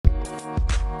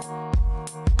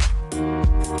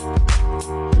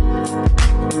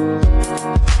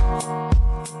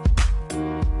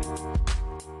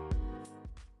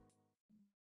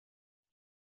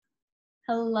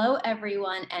Hello,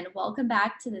 everyone, and welcome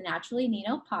back to the Naturally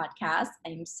Nino podcast.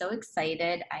 I'm so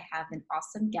excited. I have an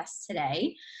awesome guest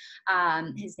today.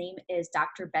 His name is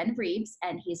Dr. Ben Reeves,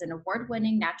 and he's an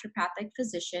award-winning naturopathic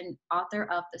physician, author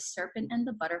of The Serpent and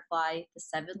the Butterfly, The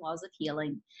Seven Laws of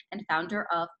Healing, and founder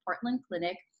of Portland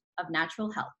Clinic of Natural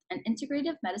Health, an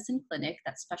integrative medicine clinic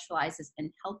that specializes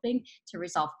in helping to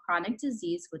resolve chronic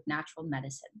disease with natural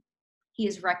medicine. He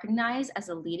is recognized as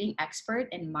a leading expert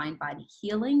in mind-body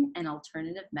healing and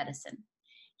alternative medicine.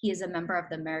 He is a member of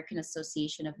the American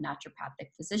Association of Naturopathic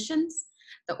Physicians,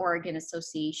 the Oregon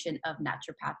Association of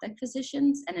Naturopathic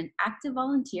Physicians, and an active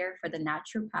volunteer for the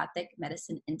Naturopathic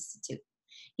Medicine Institute.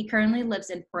 He currently lives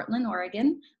in Portland,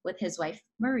 Oregon with his wife,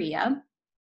 Maria.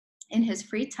 In his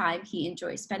free time, he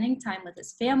enjoys spending time with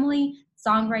his family,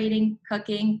 songwriting,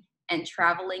 cooking, and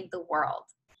traveling the world.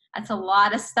 That's a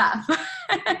lot of stuff.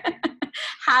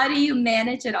 How do you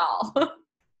manage it all?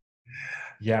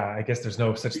 Yeah, I guess there's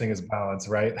no such thing as balance,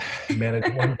 right?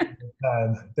 Manage one thing at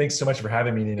a time. Thanks so much for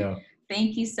having me, Nino.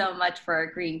 Thank you so much for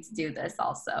agreeing to do this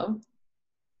also.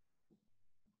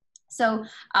 So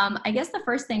I guess the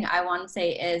first thing I want to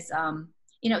say is,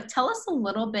 tell us a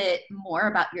little bit more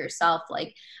about yourself,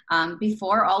 like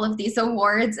before all of these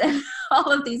awards and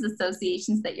all of these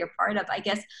associations that you're part of. I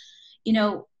guess,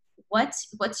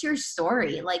 what's your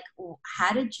story? Like,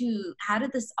 how did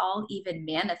this all even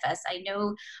manifest? I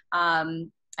know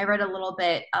I read a little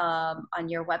bit on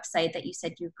your website that you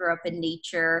said you grew up in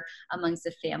nature amongst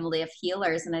a family of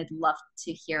healers, and I'd love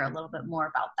to hear a little bit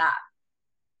more about that.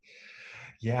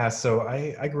 Yeah, so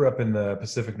I grew up in the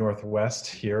Pacific Northwest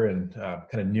here in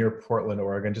kind of near Portland,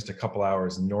 Oregon, just a couple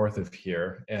hours north of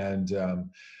here. And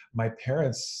my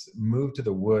parents moved to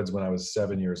the woods when I was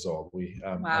 7 years old.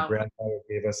 Wow. My grandfather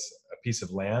gave us a piece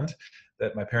of land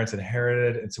that my parents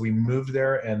inherited. And so we moved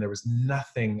there and there was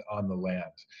nothing on the land.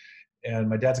 And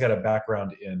my dad's got a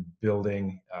background in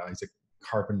building. He's a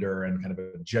carpenter and kind of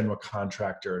a general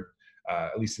contractor,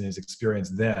 at least in his experience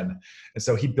then. And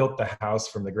so he built the house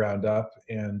from the ground up,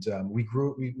 and we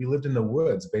lived in the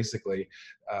woods, basically,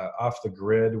 off the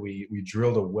grid. We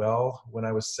drilled a well when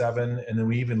I was 7, and then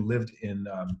we even lived in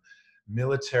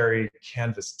military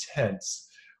canvas tents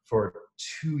for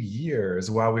 2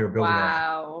 years while we were building our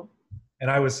house.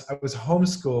 And I was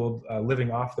homeschooled,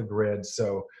 living off the grid,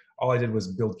 so all I did was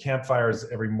build campfires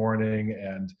every morning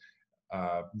and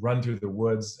run through the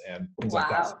woods and things like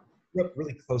that. So grew up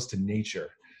really close to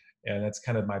nature, and that's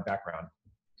kind of my background.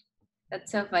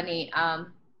 That's so funny.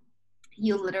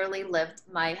 You literally lived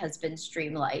my husband's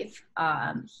dream life.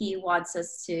 He wants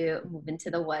us to move into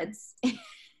the woods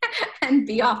and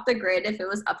be off the grid. If it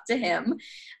was up to him,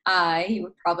 he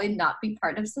would probably not be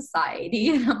part of society.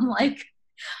 And I'm like,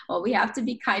 well, we have to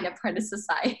be kind of part of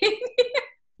society.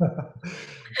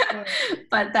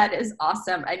 But that is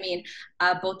awesome. I mean,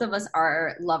 both of us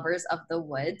are lovers of the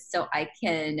woods, so I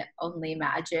can only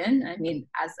imagine. I mean,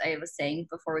 as I was saying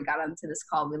before we got onto this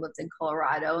call, we lived in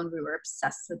Colorado and we were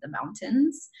obsessed with the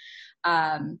mountains.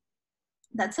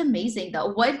 That's amazing,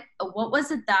 though. What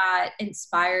was it that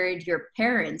inspired your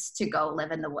parents to go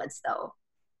live in the woods, though?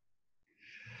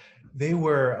 They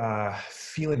were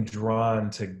feeling drawn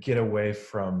to get away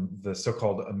from the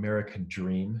so-called American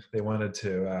dream. They wanted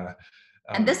to...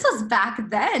 and this was back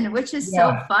then, which is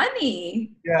so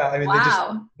funny. Yeah, I mean,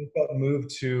 wow. they felt moved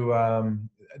to...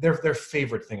 their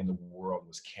favorite thing in the world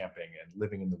was camping and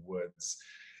living in the woods.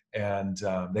 And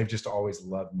they've just always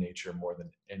loved nature more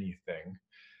than anything.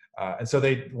 And so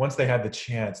once they had the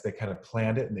chance, they kind of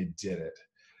planned it and they did it.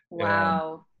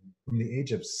 Wow. And from the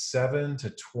age of 7 to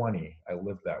 20, I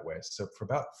lived that way. So for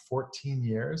about 14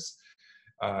 years,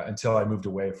 until I moved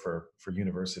away for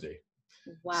university.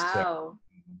 Wow.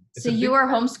 So you were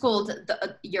homeschooled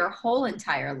your whole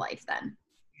entire life then?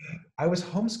 I was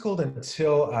homeschooled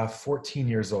until 14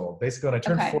 years old. Basically, when I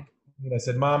turned 14, I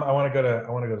said, "Mom, I want to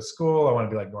go to school. I want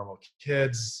to be like normal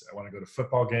kids. I want to go to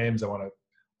football games. I want to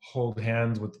hold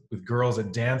hands with girls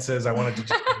at dances. I wanted to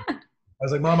just." I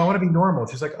was like, "Mom, I want to be normal."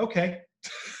 She's like, "Okay."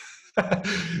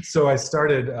 So I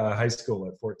started high school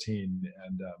at 14,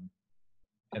 and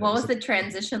what was the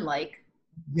transition like?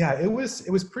 Yeah, it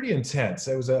was pretty intense.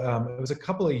 It was a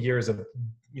couple of years of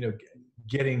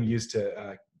getting used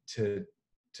to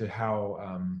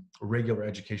how regular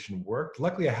education worked.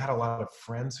 Luckily, I had a lot of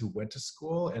friends who went to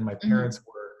school, and my parents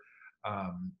were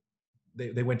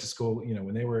they went to school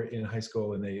when they were in high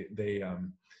school, and they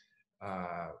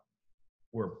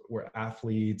were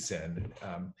athletes and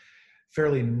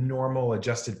fairly normal,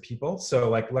 adjusted people. So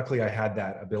luckily I had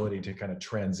that ability to kind of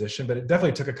transition, but it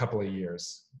definitely took a couple of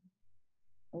years.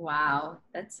 Wow,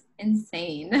 that's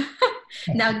insane.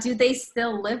 Now, do they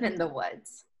still live in the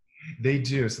woods? They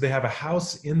do. So they have a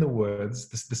house in the woods,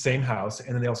 the same house,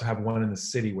 and then they also have one in the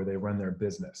city where they run their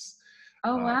business.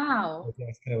 Oh, Uh, wow. yeah,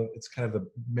 it's kind of the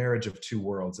marriage of two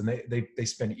worlds, and they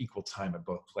spend equal time at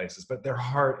both places, but their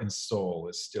heart and soul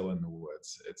is still in the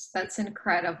woods. That's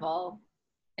incredible.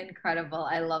 Incredible.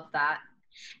 I love that.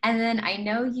 And then I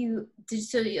know you did,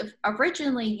 so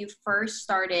originally you first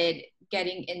started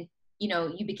getting in,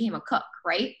 you became a cook,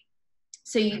 right?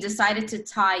 So you decided to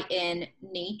tie in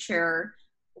nature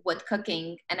with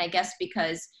cooking. And I guess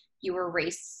because you were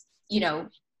raised,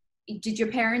 did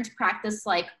your parents practice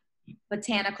like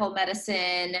botanical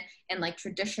medicine and like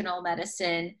traditional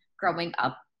medicine growing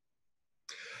up?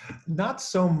 Not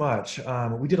so much.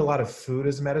 We did a lot of food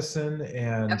as medicine,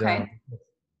 and Okay.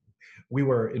 we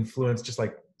were influenced, just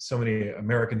like so many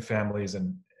American families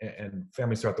and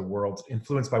families throughout the world,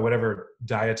 influenced by whatever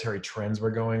dietary trends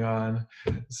were going on.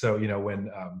 So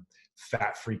when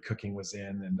fat-free cooking was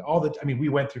in, and we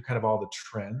went through kind of all the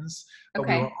trends, but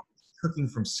we were Okay. all cooking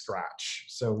from scratch.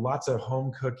 So lots of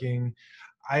home cooking.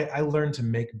 I learned to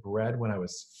make bread when I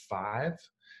was 5,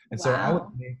 and so I would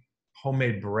Wow. make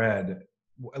homemade bread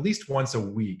at least once a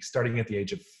week, starting at the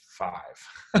age of 5.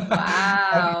 I'd be down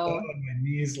Wow. on my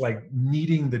knees, like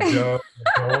kneading the dough,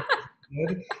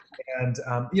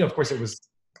 and of course, it was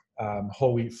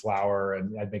whole wheat flour,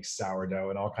 and I'd make sourdough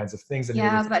and all kinds of things, and it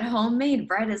Yeah, was but homemade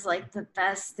bread is like the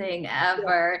best thing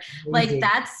ever. Like amazing.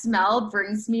 that smell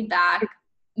brings me back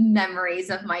memories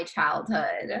of my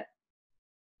childhood.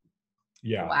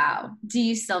 Yeah, Wow. Do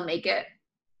you still make it?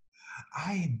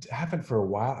 I haven't for a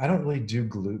while. I don't really do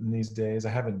gluten these days. I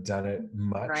haven't done it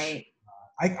much. Right.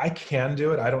 I can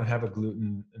do it. I don't have a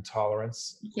gluten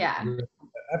intolerance. Yeah.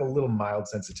 I have a little mild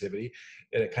sensitivity,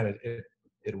 and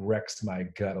it wrecks my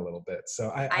gut a little bit. So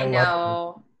I I love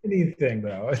know. anything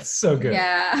though. It's so good.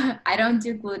 Yeah, I don't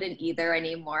do gluten either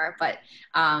anymore, but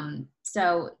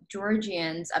so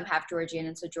Georgians, I'm half Georgian,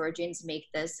 and so Georgians make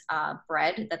this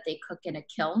bread that they cook in a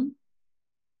kiln.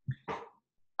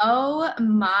 Oh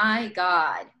my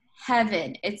God.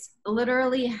 Heaven. It's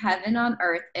literally heaven on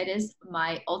earth. It is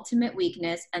my ultimate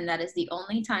weakness. And that is the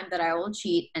only time that I will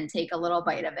cheat and take a little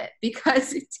bite of it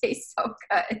because it tastes so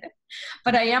good.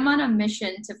 But I am on a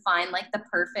mission to find like the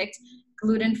perfect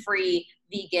gluten-free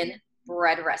vegan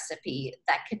bread recipe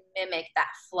that could mimic that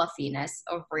fluffiness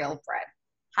of real bread.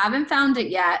 Haven't found it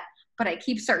yet, but I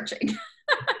keep searching.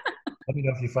 Let me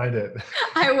know if you find it.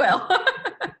 I will.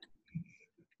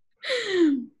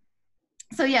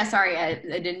 So yeah, sorry, I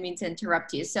didn't mean to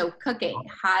interrupt you. So cooking,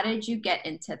 how did you get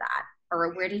into that?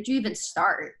 Or where did you even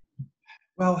start?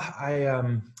 Well,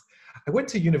 I went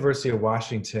to University of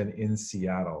Washington in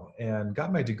Seattle and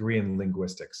got my degree in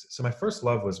linguistics. So my first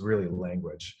love was really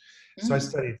language. So I Mm,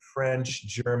 studied French,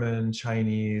 German,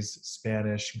 Chinese,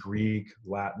 Spanish, Greek,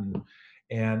 Latin,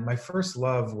 and my first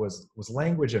love was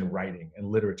language and writing and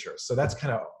literature. So that's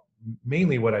kind of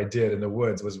mainly what I did in the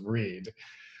woods, was read.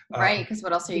 right, Um, because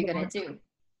what else are you gonna do?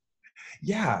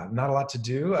 yeah, not a lot to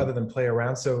do other than play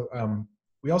around. So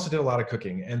we also did a lot of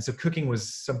cooking, and so cooking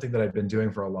was something that I've been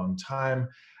doing for a long time.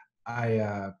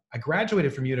 I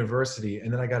graduated from university,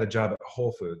 and then I got a job at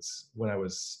Whole Foods when I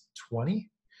was 20.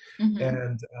 Hmm.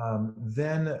 And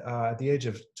then at the age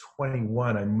of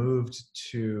 21, I moved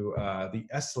to the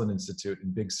Esalen Institute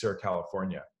in Big Sur,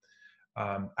 California.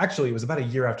 Actually, it was about a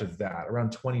year after that,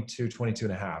 around 22, 22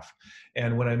 and a half.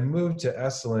 And when I moved to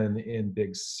Esalen in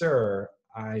Big Sur,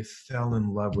 I fell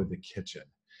in love with the kitchen.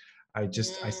 I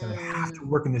said, I have to Mm,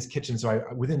 work in this kitchen. So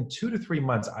within 2 to 3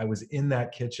 months, I was in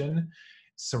that kitchen,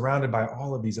 surrounded by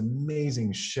all of these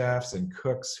amazing chefs and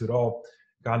cooks who'd all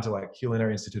gone to like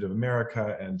Culinary Institute of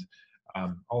America, and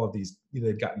all of these,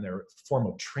 they'd gotten their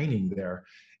formal training there.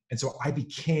 And so I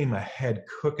became a head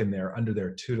cook in there under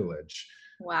their tutelage.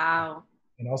 wow.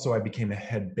 And also I became a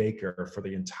head baker for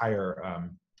the entire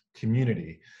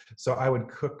community. So I would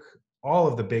cook all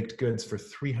of the baked goods for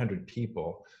 300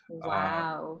 people. Uh,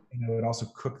 Wow. and I would also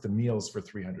cook the meals for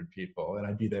 300 people, and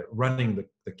I'd be there running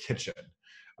the kitchen.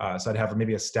 So I'd have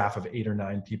maybe a staff of 8 or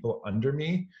 9 people under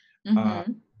me. Uh,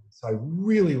 Hmm. so I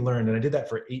really learned, and I did that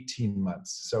for 18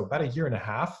 months. So about a year and a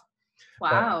half,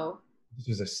 but Wow. this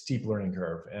was a steep learning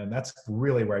curve. And that's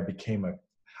really where I became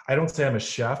I don't say I'm a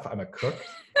chef, I'm a cook.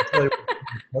 That's really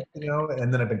what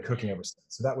and then I've been cooking ever since.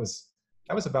 So that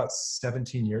was about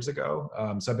 17 years ago.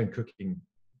 So I've been cooking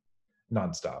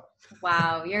nonstop.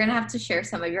 Wow. You're gonna have to share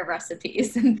some of your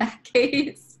recipes in that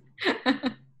case.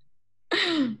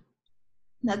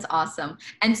 That's awesome.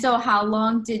 And so how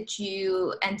long did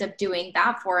you end up doing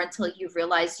that for until you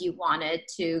realized you wanted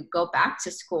to go back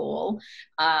to school?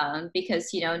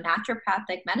 Because,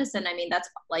 naturopathic medicine, I mean, that's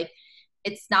like,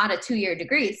 it's not a 2-year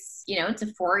degree. It's a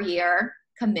 4-year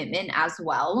commitment as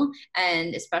well.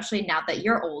 And especially now that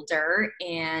you're older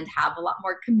and have a lot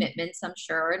more commitments, I'm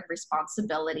sure, and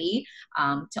responsibility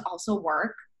to also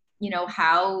work,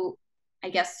 how, I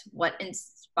guess, what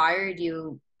inspired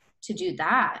you to do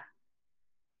that?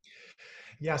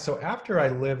 Yeah, so after I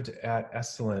lived at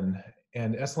Esalen,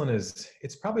 and Esalen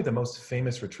it's probably the most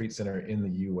famous retreat center in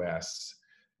the US.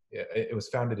 It was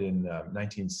founded in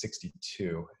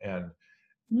 1962, and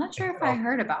I'm not sure if I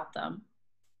heard about them.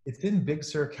 it's in Big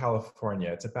Sur, California.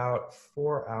 It's about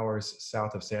 4 hours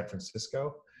south of San Francisco,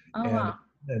 Oh, and wow.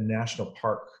 a national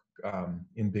park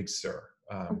in Big Sur.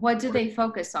 What do they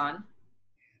focus on?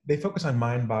 They focus on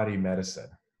mind-body medicine,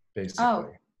 basically. Oh,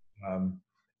 Um,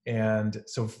 and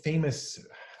so famous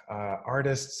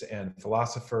artists and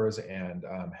philosophers and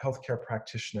healthcare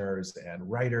practitioners and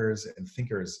writers and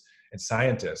thinkers and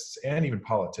scientists and even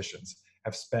politicians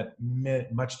have spent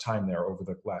much time there over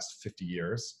the last 50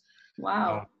 years. Uh,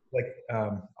 wow. like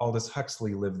Aldous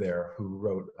Huxley lived there, who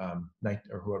wrote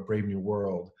who wrote Brave New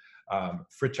World.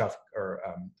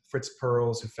 Fritz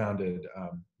Perls, who founded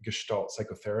Gestalt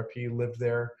psychotherapy, lived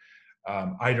there.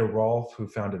 Ida Rolf, who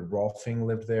founded Rolfing,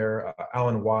 lived there.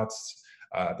 Alan Watts,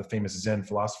 the famous Zen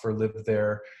philosopher, lived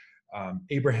there.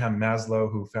 Abraham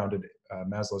Maslow, who founded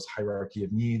Maslow's hierarchy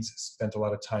of needs, spent a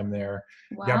lot of time there.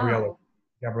 Wow.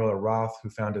 Gabriella Roth, who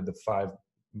founded the 5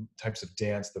 types of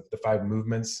dance, the 5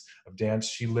 movements of dance,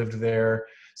 she lived there.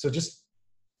 So just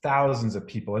thousands of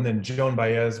people. And then Joan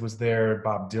Baez was there,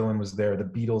 Bob Dylan was there, the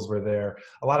Beatles were there.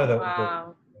 A lot of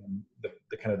Wow.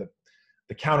 the kind of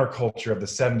the counterculture of the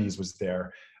 70s was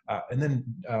there. And then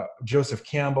Joseph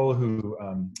Campbell, who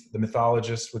the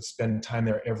mythologist, would spend time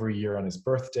there every year on his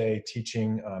birthday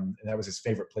teaching, and that was his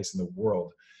favorite place in the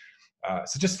world.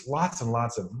 So just lots and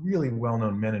lots of really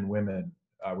well-known men and women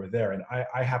were there. And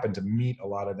I happened to meet a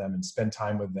lot of them and spend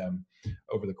time with them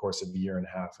over the course of a year and a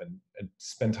half, and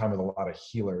spend time with a lot of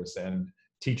healers and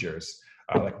teachers,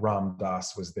 like Ram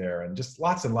Dass was there, and just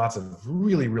lots and lots of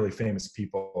really, really famous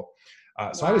people.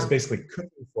 So I was Wow. basically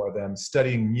cooking for them,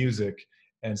 studying music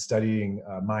and studying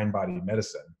mind-body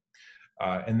medicine.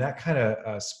 And that kind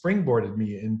of springboarded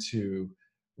me into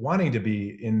wanting to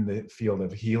be in the field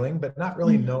of healing, but not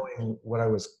really Mhm. knowing what I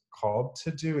was called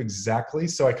to do exactly.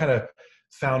 So I kind of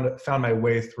found my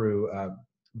way through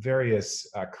various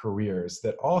careers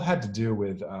that all had to do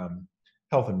with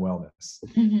health and wellness.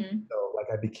 Mhm. So like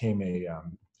I became a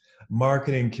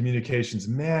marketing communications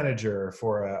manager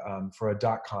for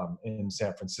a .com in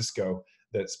San Francisco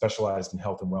that specialized in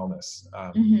health and wellness.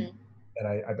 Mhm. And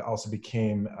I also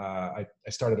became I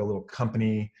started a little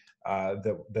company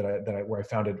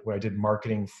where I did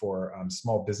marketing for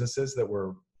small businesses that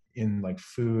were in like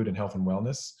food and health and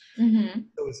wellness. Mhm.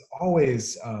 So it was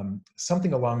always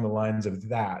something along the lines of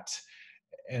that.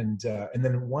 And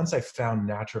then once I found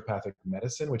naturopathic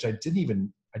medicine, which I didn't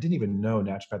even know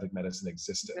naturopathic medicine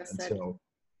existed Just said, until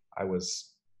I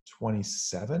was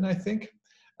 27, I think.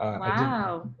 I didn't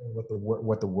wow. know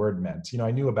what the word meant.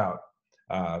 I knew about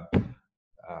uh,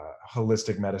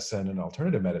 holistic medicine and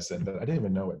alternative medicine, but I didn't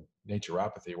even know what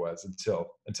naturopathy was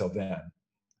until then.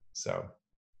 So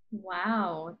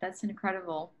Wow. That's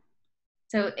incredible.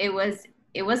 So it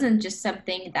wasn't just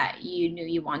something that you knew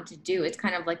you wanted to do. It's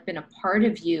kind of like been a part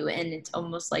of you, and it's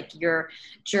almost like your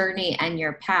journey and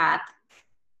your path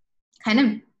kind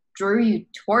of drew you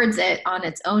towards it on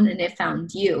its own, and it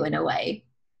found you in a way.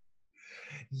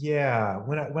 yeah,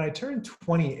 when I turned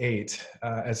 28,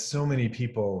 as so many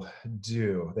people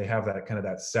do, they have that kind of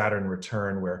that Saturn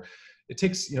return where it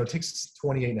takes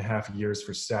 28 and a half years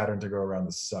for Saturn to go around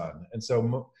the sun. And so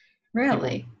people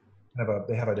Really? have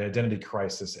an identity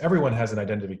crisis. Everyone has an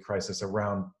identity crisis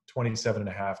around 27 and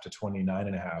a half to 29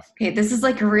 and a half. Okay, this is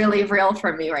like really real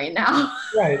for me right now.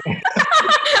 Right.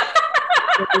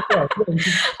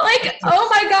 Like, oh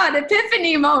my God,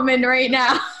 epiphany moment right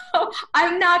now.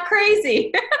 I'm not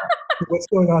crazy. What's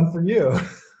going on for you?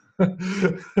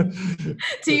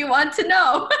 Do you want to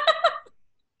know?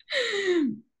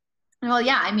 Well,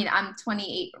 yeah, I mean, I'm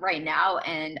 28 right now,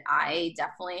 and I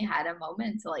definitely had a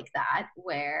moment like that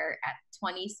where at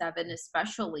 27,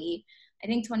 especially, I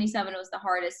think 27 was the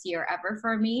hardest year ever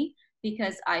for me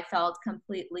because I felt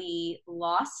completely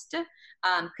lost,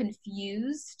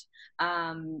 confused.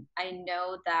 I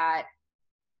know that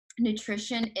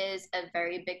nutrition is a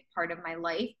very big part of my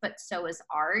life, but so is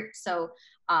art. So,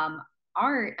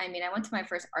 art, I mean, I went to my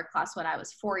first art class when I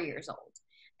was 4 years old.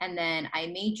 And then I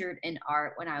majored in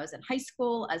art when I was in high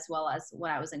school as well as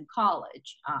when I was in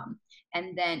college.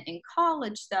 And then in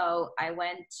college, though, I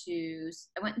went to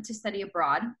study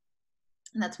abroad,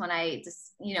 and that's when I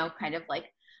just kind of like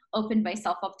opened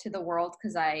myself up to the world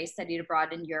because I studied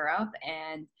abroad in Europe,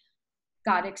 and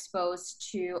got exposed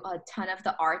to a ton of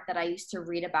the art that I used to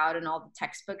read about in all the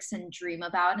textbooks and dream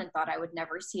about and thought I would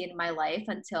never see in my life,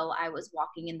 until I was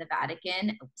walking in the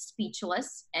Vatican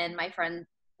speechless. And my friend,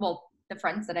 well, the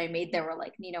friends that I made there were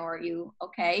like, Nino, are you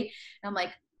okay? And I'm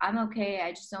like, I'm okay.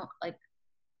 I just don't like,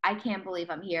 I can't believe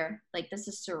I'm here. Like, this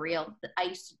is surreal. I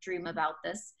used to dream about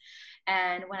this.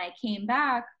 And when I came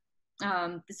back,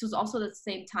 this was also the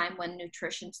same time when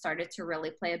nutrition started to really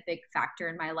play a big factor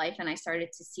in my life. And I started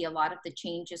to see a lot of the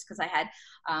changes because I had,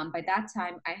 by that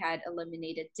time, I had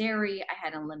eliminated dairy, I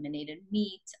had eliminated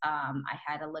meat, I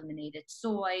had eliminated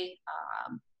soy,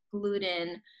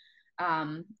 gluten.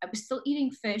 I was still eating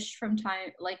fish from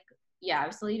time, like, yeah, I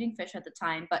was still eating fish at the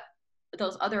time, but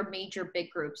those other major big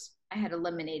groups I had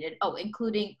eliminated. Oh,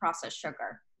 including processed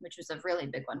sugar, which was a really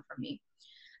big one for me.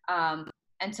 Um,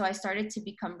 and so I started to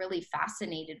become really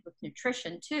fascinated with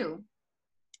nutrition too.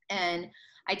 And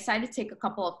I decided to take a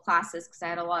couple of classes because I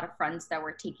had a lot of friends that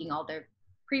were taking all their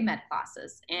pre-med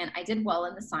classes, and I did well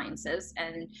in the sciences.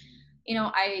 And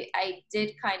I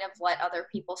did kind of let other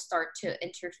people start to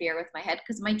interfere with my head,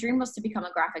 because my dream was to become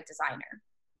a graphic designer.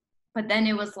 But then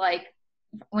it was like,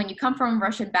 when you come from a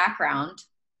Russian background,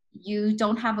 you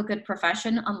don't have a good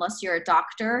profession unless you're a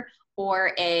doctor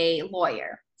or a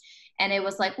lawyer. And it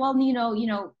was like, well,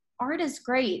 art is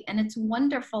great and it's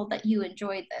wonderful that you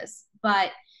enjoyed this,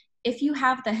 but if you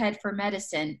have the head for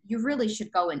medicine, you really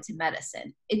should go into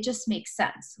medicine. It just makes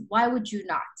sense. Why would you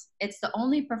not? It's the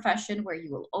only profession where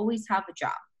you will always have a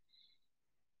job.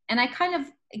 And I kind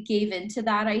of gave into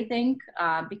that, I think,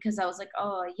 because I was like,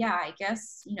 oh yeah, I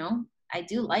guess, I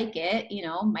do like it,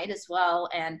 might as well.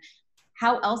 And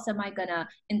how else am I going to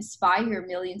inspire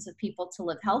millions of people to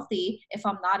live healthy if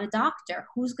I'm not a doctor?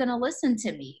 Who's going to listen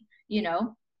to me,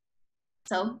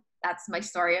 So that's my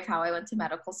story of how I went to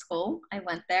medical school. I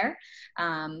went there,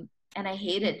 and I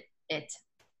hated it.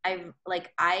 I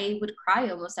would cry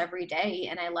almost every day,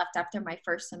 and I left after my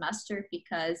first semester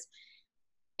because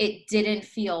it didn't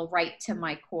feel right to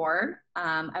my core.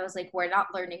 I was like, we're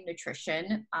not learning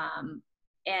nutrition.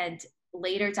 And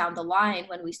later down the line,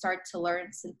 when we start to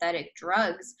learn synthetic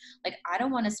drugs, like, I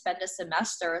don't want to spend a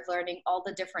semester learning all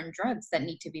the different drugs that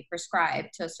need to be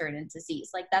prescribed to a certain disease.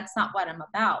 Like, that's not what I'm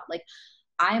about. Like,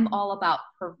 I'm all about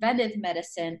preventive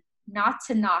medicine, not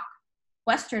to knock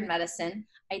Western medicine.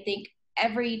 I think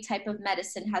every type of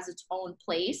medicine has its own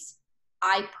place.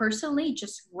 I personally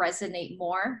just resonate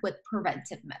more with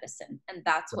preventive medicine, and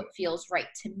that's what feels right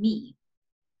to me.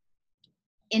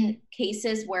 In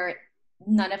cases where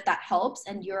none of that helps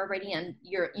and you're already in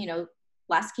your,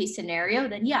 last case scenario,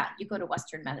 then yeah, you go to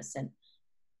Western medicine.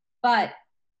 But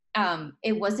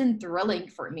it wasn't thrilling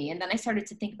for me. And then I started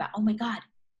to think about, oh my God,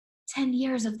 10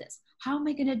 years of this. How am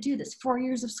I going to do this? 4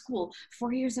 years of school,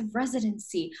 4 years of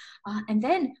residency. And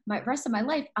then my rest of my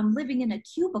life, I'm living in a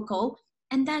cubicle,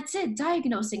 and that's it,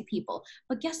 diagnosing people.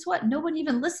 But guess what? No one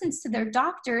even listens to their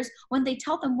doctors when they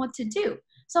tell them what to do.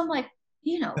 So I'm like,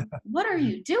 what are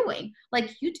you doing? Like,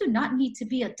 you do not need to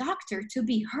be a doctor to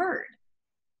be heard.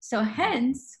 So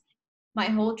hence my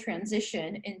whole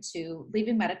transition into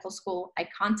leaving medical school. I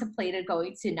contemplated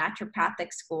going to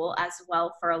naturopathic school as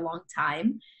well for a long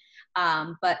time.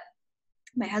 But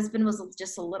my husband was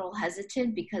just a little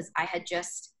hesitant because I had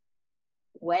just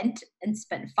went and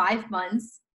spent 5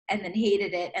 months and then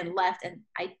hated it and left. And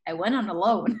I went on a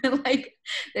loan. Like,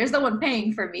 there's no one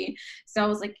paying for me. So I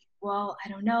was like, well, I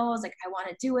don't know. I was like, I want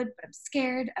to do it, but I'm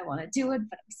scared. I want to do it,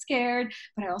 but I'm scared.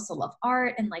 But I also love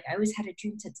art. And like, I always had a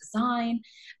dream to design.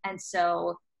 And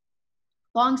so,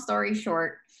 long story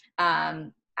short,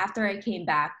 after I came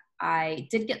back, I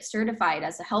did get certified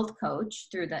as a health coach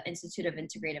through the Institute of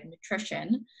Integrative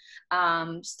Nutrition,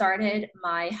 started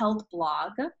my health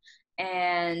blog,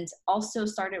 and also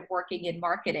started working in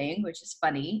marketing, which is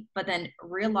funny, but then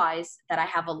realized that I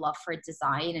have a love for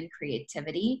design and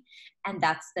creativity, and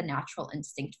that's the natural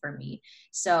instinct for me.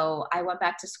 So I went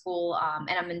back to school,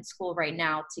 and I'm in school right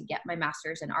now to get my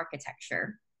master's in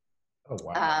architecture. Oh,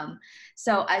 wow.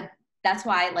 So that's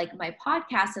why, like, my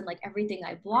podcast and like everything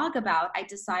I blog about, I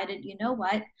decided, you know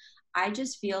what, I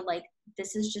just feel like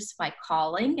this is just my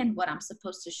calling and what I'm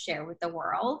supposed to share with the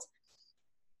world.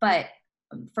 But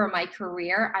for my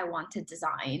career, I want to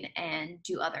design and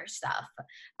do other stuff,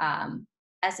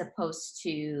 as opposed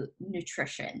to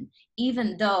nutrition,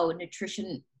 even though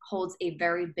nutrition holds a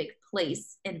very big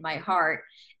place in my heart.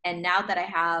 And now that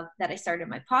I started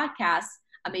my podcast,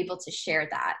 I'm able to share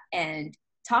that and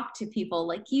talk to people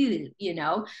like you,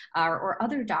 or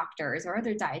other doctors or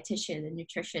other dietitians and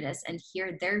nutritionists, and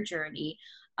hear their journey,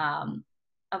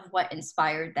 of what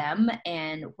inspired them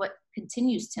and what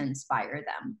continues to inspire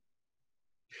them.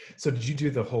 So did you do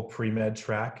the whole pre-med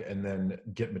track and then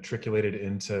get matriculated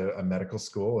into a medical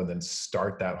school and then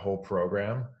start that whole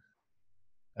program?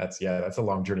 That's a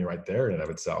long journey right there in and of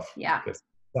itself. Yeah. Because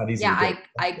it's not easy Yeah, to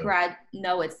get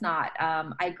no, it's not.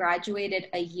 I graduated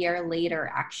a year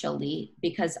later actually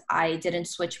because I didn't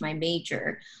switch my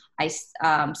major.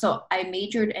 So I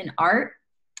majored in art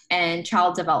and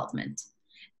child development.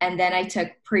 And then I took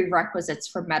prerequisites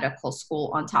for medical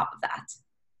school on top of that.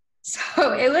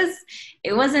 So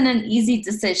it wasn't an easy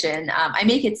decision. I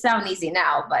make it sound easy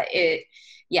now, but it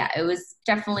was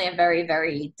definitely a very,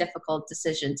 very difficult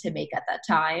decision to make at that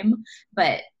time.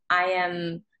 But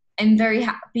I'm very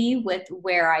happy with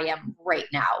where I am right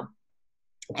now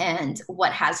and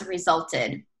what has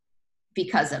resulted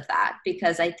because of that.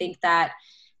 Because I think that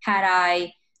had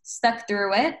I stuck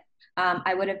through it,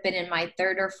 I would have been in my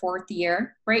third or fourth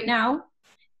year right now.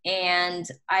 And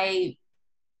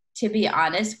to be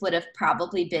honest, would have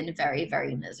probably been very,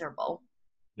 very miserable.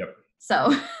 Yep.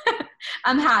 So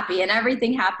I'm happy, and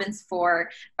everything happens for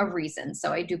a reason.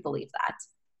 So I do believe that.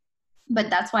 But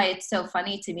that's why it's so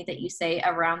funny to me that you say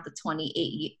around the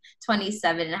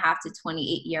 27 and a half to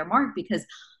 28 year mark, because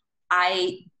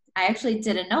I actually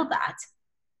didn't know that.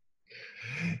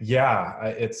 Yeah,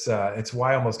 it's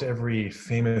why almost every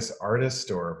famous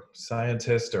artist or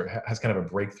scientist has kind of a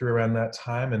breakthrough around that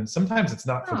time, and sometimes it's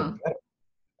not for the Huh. better.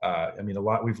 I mean,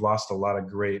 we've lost a lot of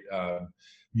great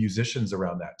musicians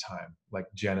around that time, like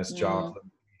Janis Mm,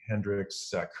 Joplin,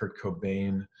 Hendrix, Kurt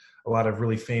Cobain, a lot of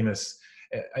really famous,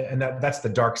 and that's the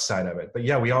dark side of it. But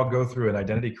yeah, we all go through an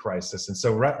identity crisis, and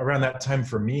so right around that time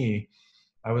for me,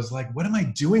 I was like, what am I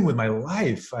doing with my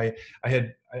life? I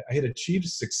had achieved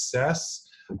success,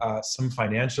 some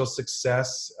financial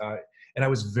success, and I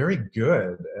was very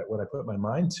good at what I put my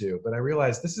mind to. But I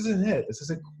realized this isn't it. This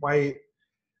isn't quite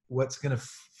what's going to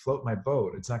float my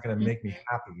boat. It's not going to make me mhm.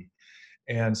 happy.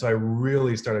 And so I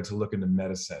really started to look into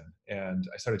medicine, and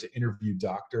I started to interview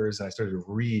doctors, and I started to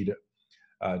read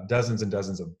dozens and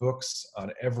dozens of books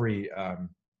on every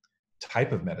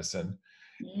type of medicine.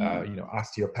 Mm.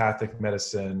 Osteopathic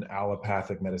medicine,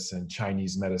 allopathic medicine,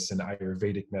 Chinese medicine,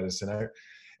 Ayurvedic medicine.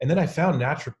 And then I found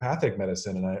naturopathic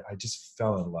medicine, and I just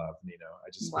fell in love. I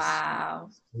just Wow.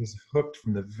 was hooked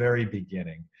from the very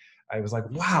beginning. I was like,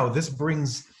 wow, this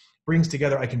brings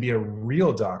together. I can be a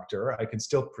real doctor. I can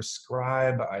still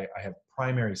prescribe. I have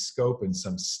primary scope in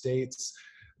some states.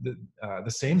 The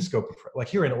same scope of, like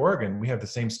here in Oregon, we have the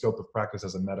same scope of practice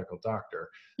as a medical doctor.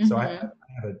 So Hmm.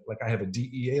 I have a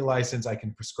DEA license. I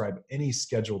can prescribe any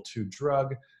Schedule II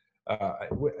drug.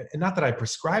 And not that I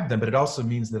prescribe them, but it also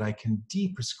means that I can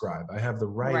de-prescribe. I have the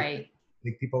right Right.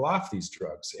 take people off these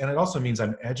drugs. And it also means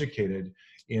I'm educated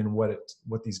in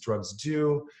what these drugs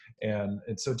do. And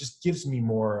so it just gives me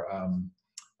more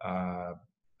uh,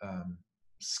 um,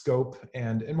 scope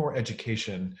and more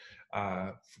education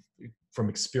from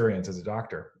experience as a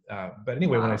doctor. But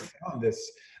anyway, when I Wow. found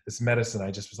this medicine,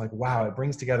 I just was like, wow, it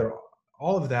brings together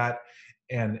all of that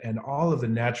and all of the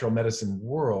natural medicine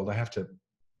world. I have to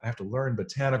learn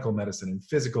botanical medicine and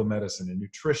physical medicine and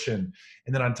nutrition.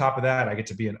 And then on top of that, I get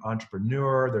to be an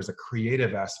entrepreneur. There's a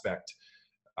creative aspect.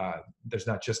 There's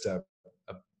not just a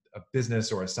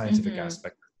business or a scientific Hmm.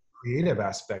 aspect, creative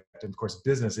aspect. And of course,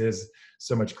 business is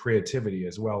so much creativity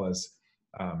as well as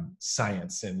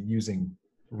science and using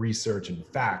research and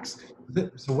facts.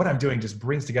 So what I'm doing just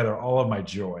brings together all of my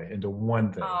joy into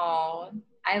one thing. Oh,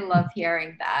 I love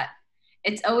hearing that.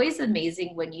 It's always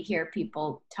amazing when you hear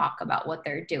people talk about what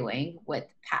they're doing with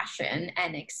passion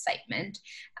and excitement,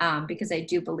 because I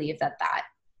do believe that that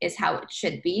is how it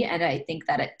should be. And I think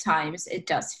that at times it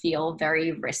does feel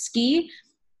very risky,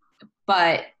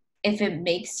 but if it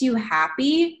makes you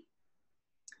happy,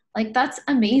 like that's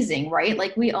amazing, right?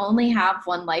 Like we only have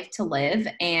one life to live,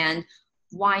 and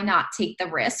why not take the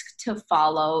risk to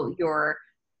follow your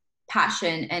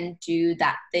passion and do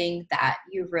that thing that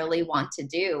you really want to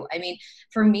do? I mean,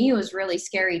 for me, it was really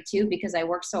scary too, because I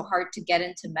worked so hard to get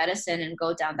into medicine and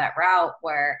go down that route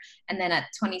and then at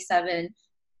 27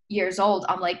 years old,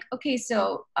 I'm like, okay,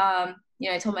 so, I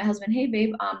told my husband, hey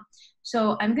babe,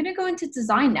 so I'm going to go into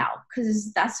design now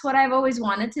because that's what I've always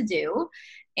wanted to do.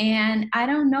 And I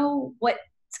don't know what's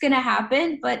going to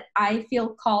happen, but I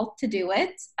feel called to do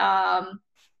it.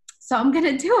 So I'm going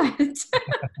to do it.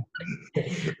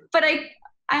 But I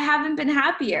haven't been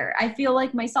happier. I feel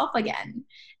like myself again.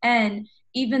 And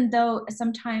even though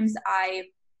sometimes I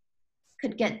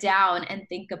could get down and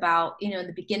think about, in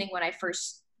the beginning when I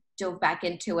first dove back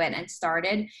into it and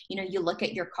started, you look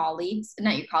at your colleagues,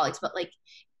 not your colleagues, but like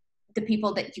the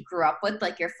people that you grew up with,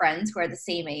 like your friends who are the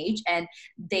same age, and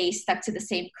they stuck to the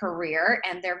same career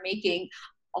and they're making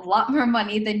a lot more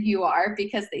money than you are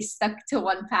because they stuck to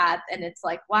one path. And it's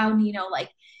like, wow, Nino, like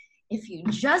if you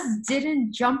just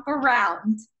didn't jump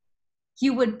around,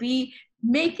 you would be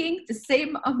making the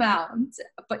same amount,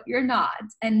 but you're not.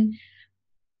 And,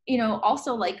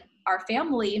 also like our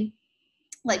family,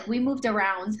 like we moved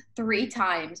around 3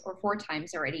 times or 4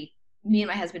 times already. Me and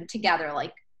my husband together,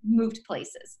 like moved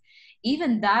places.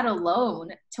 Even that alone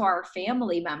to our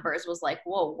family members was like,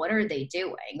 whoa, what are they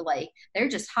doing? Like they're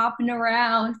just hopping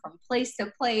around from place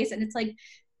to place. And it's like,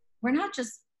 we're not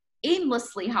just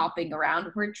aimlessly hopping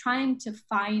around. We're trying to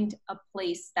find a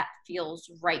place that feels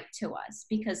right to us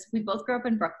because we both grew up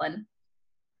in Brooklyn.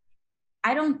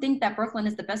 I don't think that Brooklyn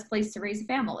is the best place to raise a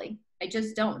family. I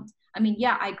just don't. I mean,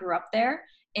 yeah, I grew up there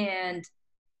and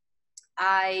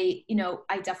I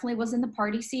definitely was in the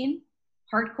party scene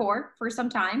hardcore for some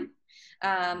time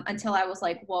until I was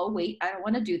like, whoa, wait, I don't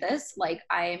want to do this. Like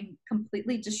I'm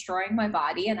completely destroying my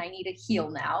body and I need to heal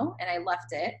now. And I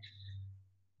left it.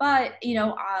 But,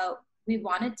 we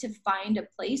wanted to find a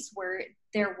place where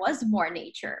there was more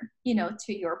nature, to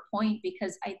your point,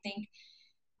 because I think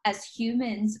as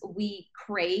humans, we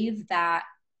crave that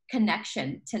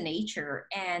connection to nature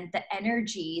and the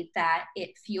energy that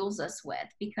it fuels us with,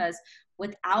 because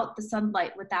without the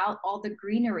sunlight, without all the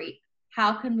greenery,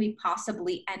 how can we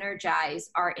possibly energize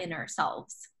our inner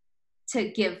selves to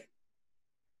give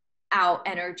out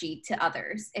energy to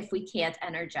others if we can't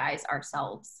energize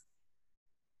ourselves?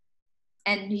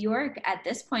 And New York at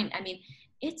this point, I mean,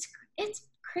 it's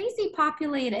crazy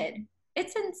populated.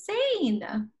 It's insane.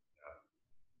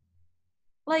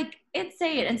 Like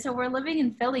insane. And so we're living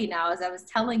in Philly now, as I was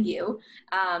telling you,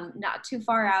 not too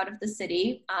far out of the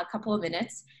city, a couple of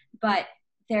minutes, but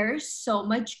there's so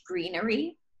much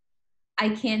greenery. I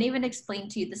can't even explain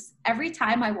to you this. Every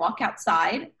time I walk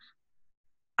outside,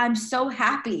 I'm so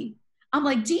happy. I'm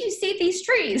like, do you see these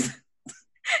trees?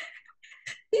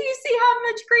 Do you see how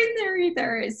much greenery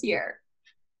there is here?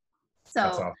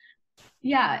 That's So awesome.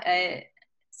 yeah,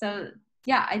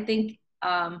 I think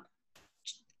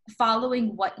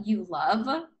following what you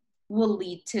love will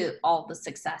lead to all the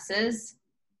successes,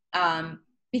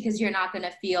 because you're not going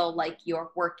to feel like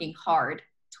you're working hard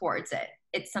towards it.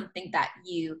 It's something that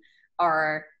you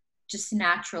are just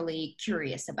naturally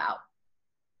curious about.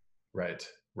 Right.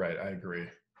 I agree.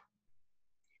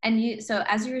 And so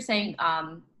as you were saying,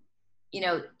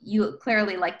 you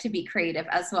clearly like to be creative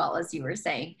as well, as you were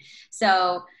saying.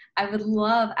 So I would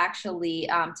love actually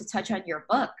to touch on your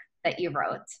book that you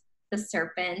wrote, The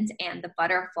Serpent and the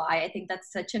Butterfly. I think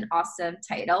that's such an awesome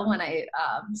title when I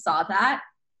saw that.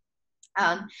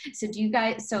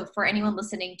 So for anyone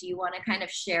listening, do you want to kind of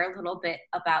share a little bit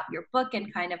about your book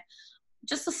and kind of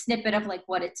just a snippet of like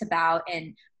what it's about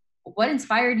and what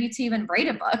inspired you to even write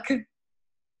a book?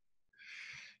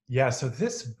 Yeah, so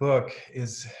this book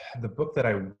is the book that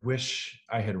I wish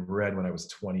I had read when I was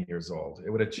 20 years old. It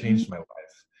would have changed my life.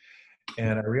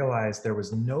 And I realized there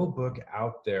was no book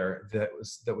out there that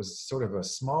was sort of a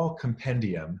small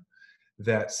compendium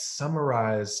that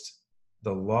summarized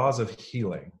the laws of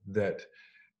healing that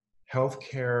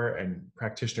healthcare and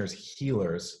practitioners,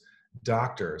 healers,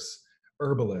 doctors,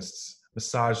 herbalists,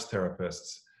 massage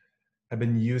therapists have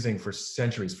been using for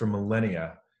centuries, for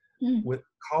millennia, with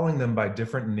calling them by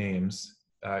different names,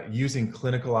 using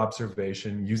clinical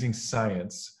observation, using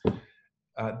science.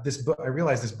 This book, I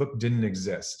realized this book didn't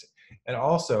exist. And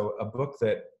also a book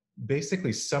that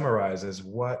basically summarizes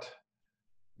what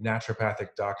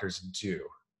naturopathic doctors do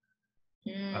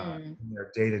in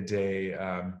their day-to-day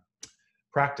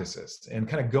practices, and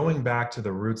kind of going back to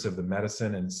the roots of the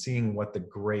medicine and seeing what the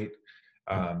great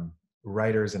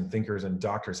writers and thinkers and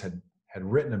doctors had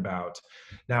written about.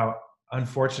 Now,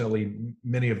 unfortunately,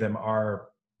 many of them are,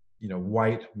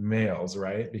 white males,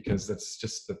 right? Because that's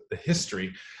just the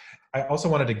history. I also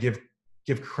wanted to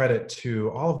give credit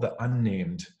to all of the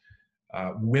unnamed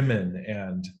women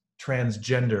and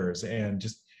transgenders and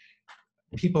just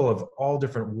people of all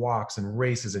different walks and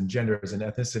races and genders and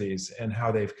ethnicities, and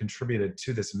how they've contributed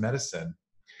to this medicine.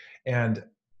 And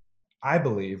I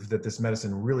believe that this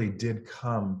medicine really did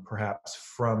come perhaps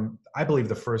from, I believe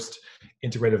the first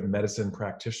integrative medicine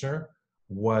practitioner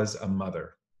was a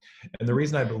mother. And the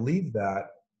reason I believe that,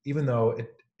 even though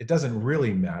it doesn't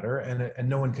really matter and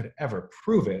no one could ever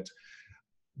prove it,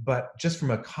 but just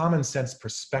from a common sense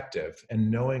perspective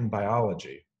and knowing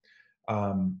biology,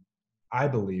 I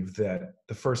believe that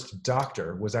the first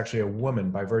doctor was actually a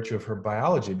woman by virtue of her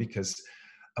biology, because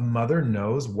a mother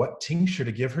knows what tincture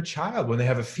to give her child when they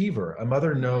have a fever. A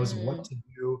mother knows what to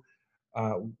do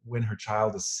when her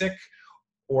child is sick,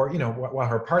 or while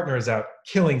her partner is out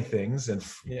killing things and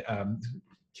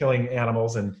killing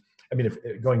animals and I mean,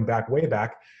 if going back, way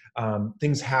back,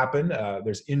 things happen.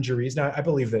 There's injuries. Now, I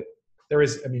believe that there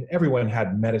is, I mean, everyone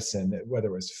had medicine, whether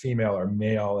it was female or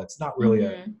male. It's not really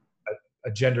Mm-hmm.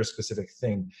 a gender specific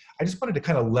thing. I just wanted to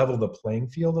kind of level the playing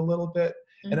field a little bit.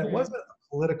 And it Mm-hmm. wasn't a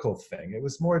political thing. It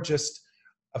was more just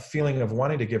a feeling of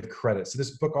wanting to give credit. So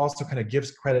this book also kind of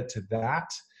gives credit to that.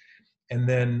 And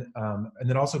then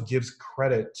also gives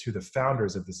credit to the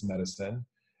founders of this medicine.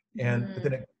 And,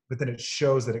 Mm-hmm. but then it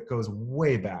shows that it goes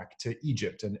way back to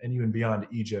Egypt and even beyond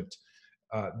Egypt.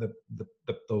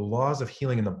 The laws of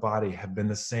healing in the body have been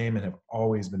the same and have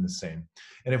always been the same.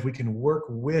 And if we can work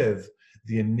with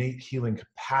the innate healing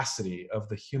capacity of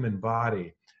the human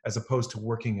body, as opposed to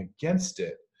working against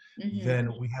it, Mm-hmm.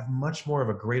 then we have much more of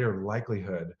a greater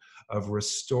likelihood of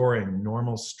restoring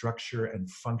normal structure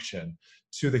and function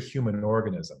to the human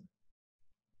organism.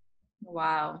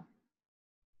 Wow.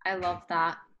 I love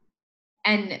that.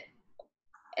 And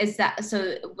is that,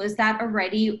 so was that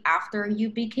already after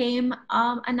you became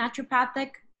a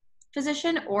naturopathic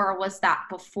physician, or was that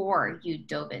before you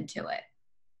dove into it?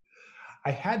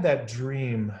 I had that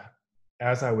dream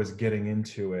as I was getting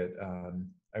into it.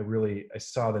 I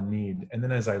saw the need, and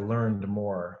then as I learned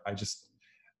more,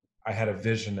 I had a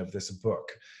vision of this book,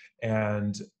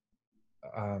 and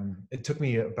it took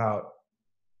me about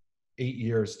 8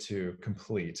 years to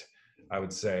complete, I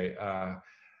would say.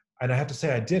 And I have to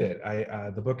say, I did it.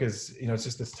 The book is, it's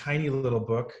just this tiny little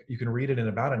book. You can read it in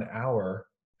about an hour,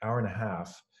 hour and a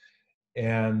half,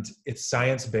 and it's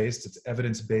science-based, it's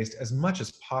evidence-based as much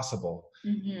as possible.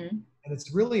 Mm-hmm. And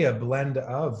it's really a blend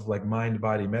of like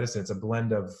mind-body medicine. It's a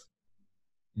blend of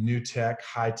new tech,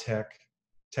 high tech,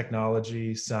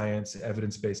 technology, science,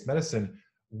 evidence-based medicine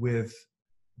with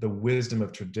the wisdom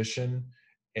of tradition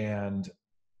and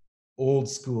old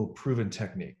school proven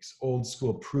techniques, old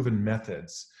school proven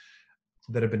methods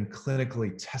that have been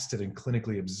clinically tested and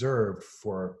clinically observed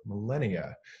for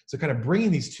millennia. So kind of bringing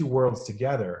these two worlds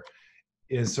together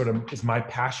is my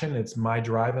passion. It's my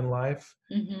drive in life.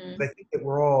 Mm-hmm. But I think that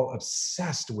we're all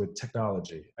obsessed with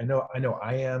technology. I know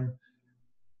I am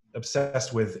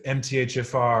obsessed with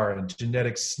MTHFR and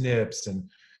genetic SNPs and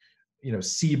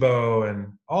SIBO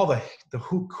and all the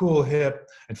cool hip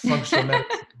and functional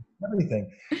medicine,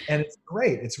 everything. And it's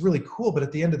great. It's really cool. But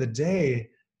at the end of the day,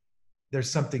 there's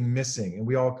something missing.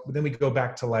 And then we go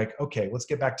back to like, okay, let's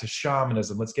get back to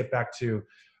shamanism. Let's get back to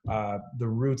the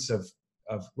roots of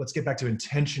let's get back to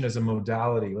intention as a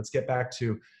modality. Let's get back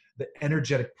to the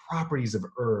energetic properties of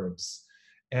herbs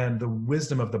and the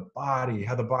wisdom of the body,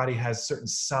 how the body has certain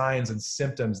signs and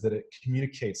symptoms that it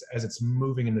communicates as it's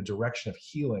moving in the direction of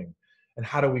healing. And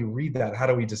how do we read that? How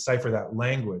do we decipher that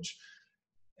language?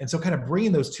 And so kind of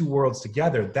bringing those two worlds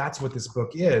together, that's what this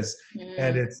book is.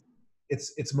 And Mm.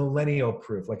 it's millennial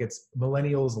proof. Like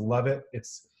millennials love it.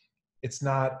 It's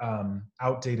not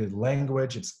outdated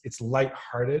language. It's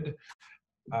lighthearted.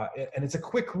 And it's a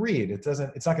quick read.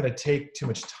 It's not going to take too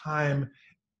much time.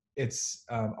 It's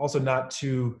also not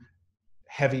too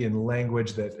heavy in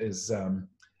language that is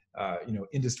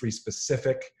industry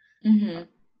specific. Mm-hmm.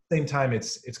 Same time,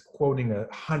 it's quoting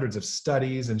hundreds of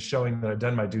studies and showing that I've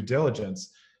done my due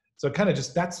diligence. So kind of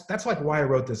just that's like why I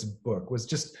wrote this book, was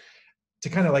just to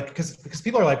kind of like, because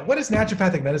people are like, what is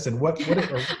naturopathic medicine?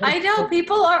 I know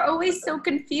people are always so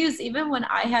confused. Even when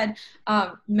I had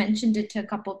mentioned it to a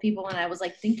couple of people when I was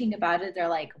like thinking about it, they're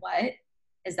like, what?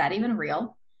 Is that even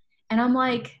real? And I'm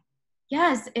like,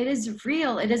 yes, it is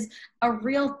real. It is a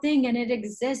real thing and it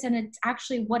exists. And it's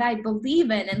actually what I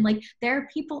believe in. And like, there are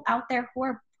people out there who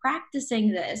are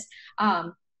practicing this.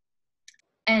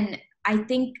 And I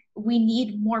think we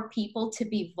need more people to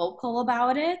be vocal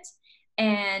about it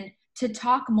and to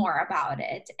talk more about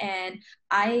it. And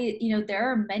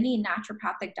there are many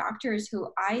naturopathic doctors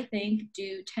who I think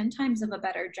do 10 times of a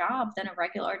better job than a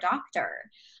regular doctor.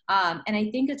 And I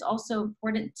think it's also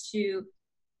important to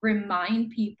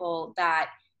remind people that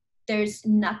there's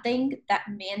nothing that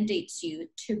mandates you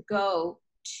to go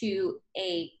to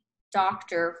a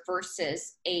doctor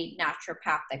versus a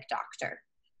naturopathic doctor.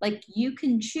 Like, you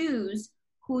can choose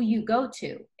who you go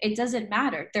to. It doesn't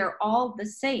matter. They're all the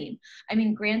same. I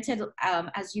mean, granted,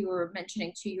 as you were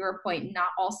mentioning to your point, not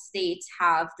all states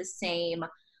have the same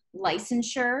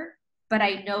licensure, but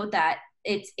I know that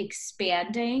it's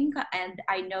expanding. And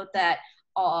I know that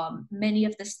many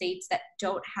of the states that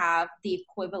don't have the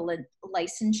equivalent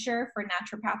licensure for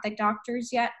naturopathic doctors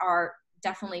yet are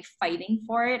definitely fighting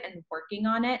for it and working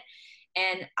on it.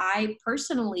 And I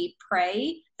personally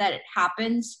pray that it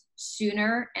happens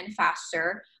sooner and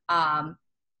faster,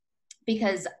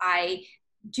 because I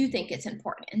do think it's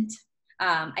important.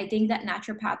 I think that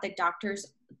naturopathic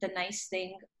doctors, the nice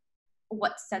thing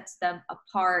what sets them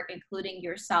apart, including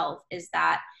yourself, is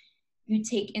that you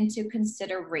take into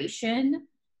consideration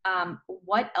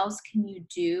what else can you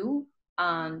do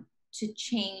to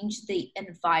change the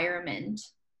environment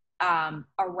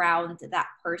around that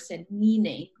person,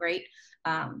 meaning, right?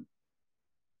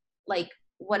 Like,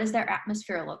 what does their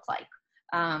atmosphere look like?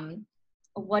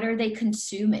 What are they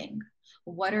consuming?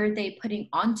 What are they putting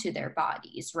onto their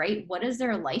bodies, right? What is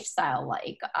their lifestyle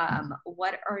like?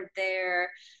 What are their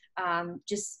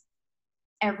just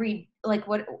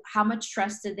how much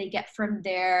stress did they get from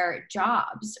their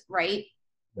jobs, right?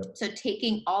 Yep. So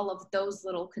taking all of those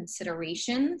little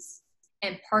considerations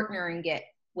and partnering it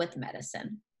with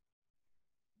medicine.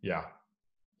 Yeah.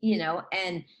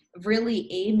 And really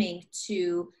aiming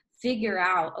to figure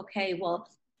out, okay, well,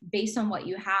 based on what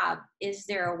you have, is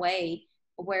there a way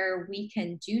where we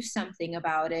can do something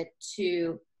about it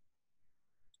to,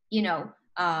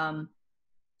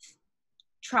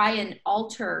 try and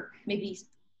alter maybe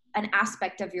an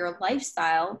aspect of your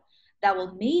lifestyle that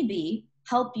will maybe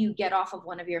help you get off of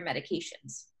one of your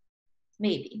medications.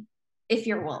 Maybe, if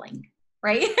you're willing,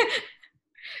 right?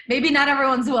 Maybe not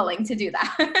everyone's willing to do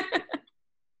that.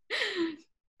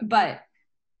 But,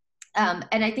 and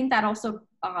I think that also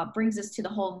brings us to the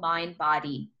whole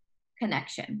mind-body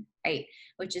connection, right?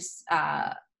 Which is,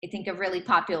 I think, a really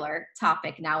popular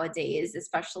topic nowadays,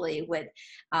 especially with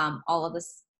all of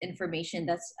this information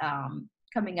that's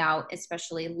coming out,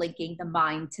 especially linking the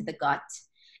mind to the gut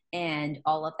and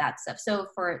all of that stuff. So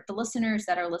for the listeners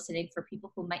that are listening, for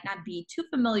people who might not be too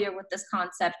familiar with this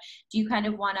concept, do you kind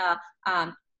of want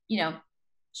to,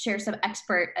 share some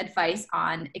expert advice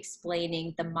on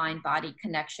explaining the mind-body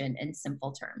connection in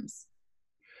simple terms?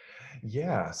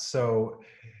 Yeah. So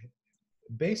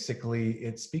basically,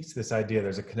 it speaks to this idea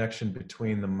there's a connection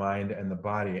between the mind and the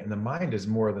body, and the mind is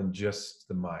more than just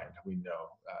the mind. We know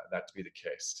that to be the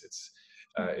case. It's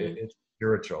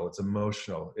spiritual, it's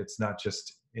emotional, it's not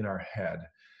just in our head.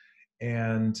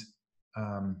 And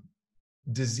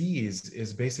disease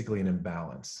is basically an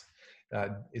imbalance.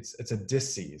 It's a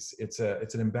disease. It's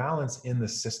an imbalance in the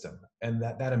system, and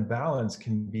that imbalance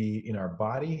can be in our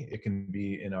body. It can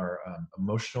be in our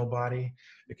emotional body.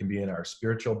 It can be in our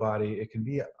spiritual body. It can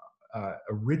be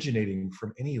originating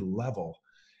from any level.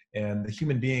 And the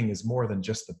human being is more than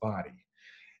just the body.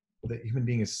 The human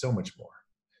being is so much more.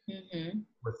 Mm-hmm.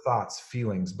 With thoughts,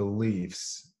 feelings,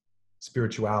 beliefs,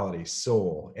 spirituality,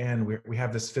 soul, and we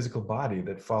have this physical body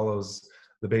that follows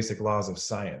the basic laws of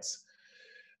science.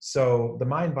 So the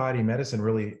mind-body medicine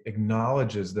really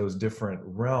acknowledges those different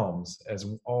realms as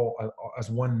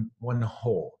one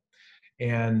whole.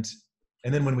 And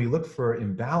then when we look for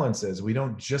imbalances, we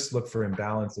don't just look for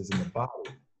imbalances in the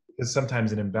body, because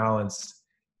sometimes an imbalance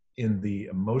in the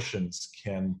emotions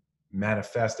can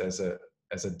manifest as a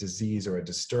disease or a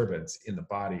disturbance in the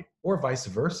body, or vice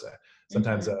versa.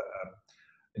 Sometimes an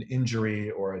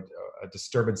injury or a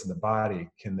disturbance in the body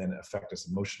can then affect us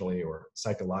emotionally or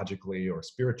psychologically or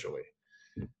spiritually.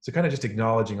 So kind of just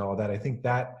acknowledging all of that, I think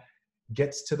that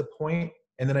gets to the point.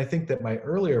 And then I think that my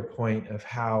earlier point of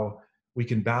how we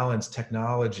can balance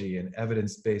technology and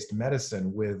evidence-based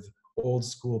medicine with old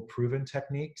school proven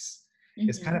techniques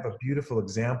is kind of a beautiful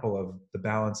example of the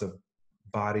balance of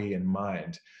body and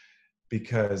mind,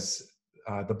 because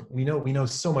we know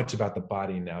so much about the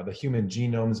body now. The human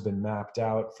genome has been mapped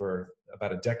out for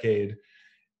about a decade.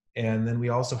 And then we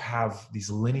also have these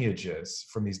lineages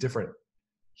from these different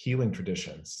healing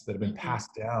traditions that have been passed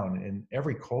down in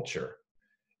every culture.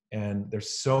 And there's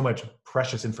so much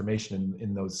precious information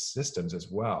in those systems as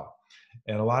well.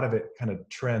 And a lot of it kind of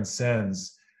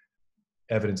transcends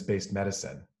evidence-based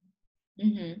medicine.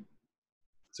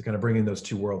 So kind of bringing those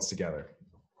two worlds together.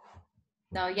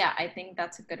 No, yeah, I think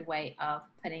that's a good way of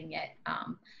putting it. I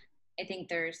think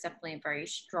there's definitely a very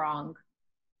strong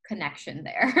connection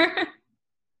there.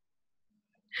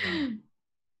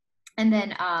 And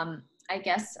then I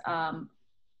guess,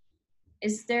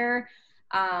 is there,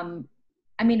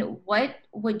 what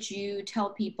would you tell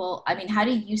people? How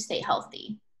do you stay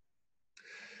healthy?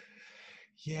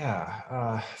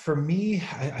 Yeah, for me,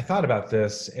 I thought about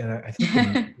this, and I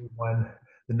think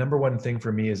the number one thing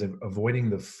for me is avoiding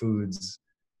the foods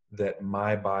that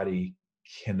my body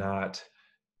cannot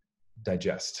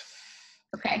digest.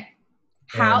 Okay.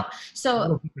 And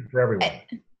so for everyone.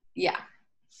 Yeah.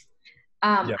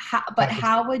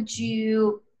 How would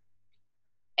you,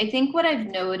 I think what I've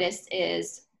noticed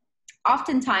is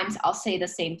oftentimes I'll say the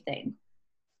same thing.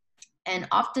 And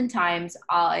oftentimes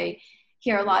I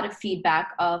hear a lot of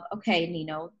feedback of, okay,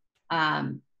 Nino,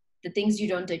 the things you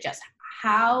don't digest.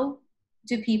 How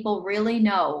do people really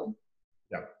know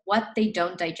Yeah. what they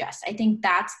don't digest. I think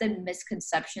that's the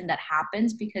misconception that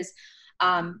happens because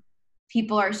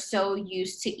people are so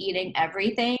used to eating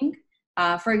everything.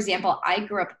 For example, I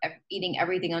grew up eating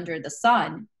everything under the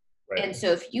sun. Right. And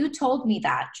so if you told me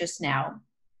that just now,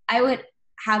 I would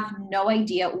have no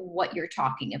idea what you're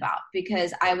talking about,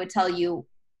 because I would tell you,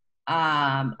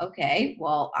 okay,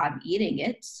 well, I'm eating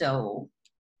it. So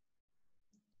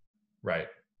Right.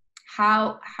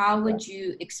 how would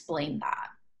you explain that?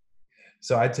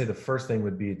 So I'd say the first thing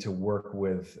would be to work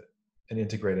with an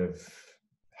integrative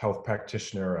health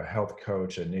practitioner, a health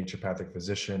coach, a naturopathic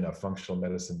physician, a functional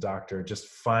medicine doctor. Just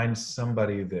find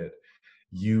somebody that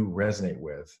you resonate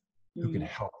with who can Mm,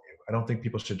 help you. I don't think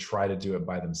people should try to do it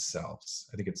by themselves.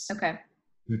 I think it's okay.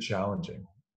 too challenging.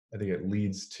 I think it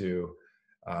leads to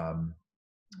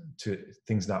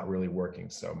things not really working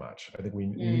so much. I think we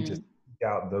need to Mm, seek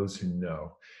out those who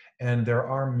know. And there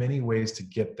are many ways to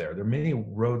get there. There are many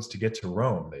roads to get to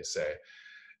Rome, they say.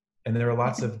 And there are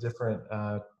lots of different,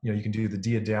 you can do the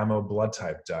Diadamo blood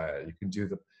type diet. You can do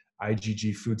the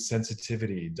IgG food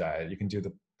sensitivity diet. You can do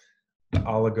the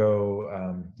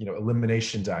oligo,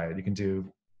 elimination diet. You can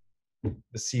do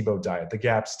the SIBO diet, the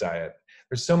GAPS diet.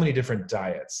 There's so many different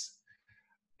diets.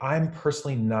 I'm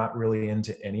personally not really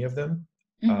into any of them,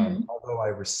 mm-hmm, although I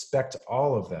respect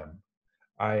all of them.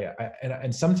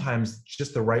 And sometimes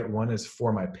just the right one is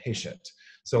for my patient.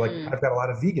 So like mm, I've got a lot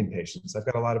of vegan patients. I've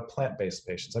got a lot of plant-based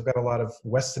patients. I've got a lot of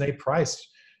Weston A. Price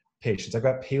patients. I've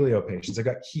got paleo patients. I've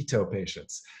got keto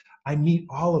patients. I meet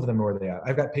all of them where they are.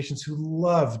 I've got patients who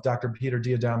love Dr. Peter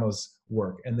Diadamo's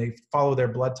work and they follow their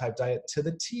blood type diet to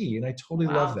the T. And I totally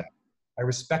love wow. that. I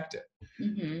respect it.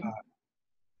 Mm-hmm,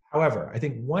 However, I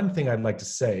think one thing I'd like to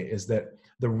say is that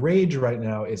the rage right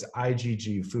now is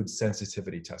IgG food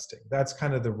sensitivity testing. That's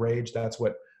kind of the rage. That's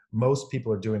what most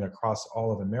people are doing across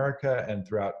all of America and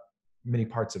throughout many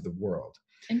parts of the world.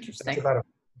 It's interesting. about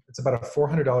a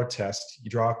 $400 test. You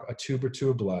draw a tube or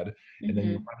two of blood, and then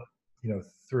you Mm-hmm, run it,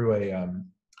 through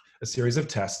a series of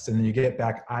tests, and then you get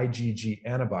back IgG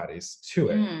antibodies to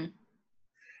it. mm,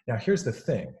 Now, here's the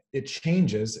thing. It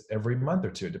changes every month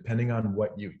or two, depending on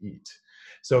what you eat.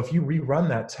 So if you rerun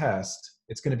that test,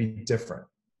 it's going to be different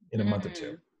in a month or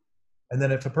two. mm, And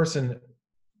then if a person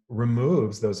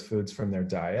removes those foods from their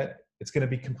diet, it's going to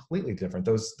be completely different.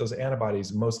 Those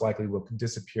antibodies most likely will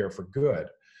disappear for good.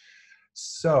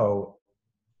 So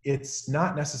it's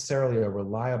not necessarily a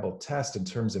reliable test in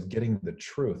terms of getting the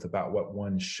truth about what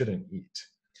one shouldn't eat.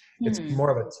 It's mm.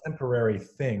 more of a temporary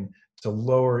thing to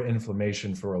lower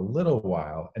inflammation for a little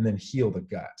while and then heal the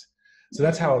gut. So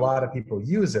that's how a Mm, lot of people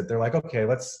use it. They're like, okay,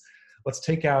 let's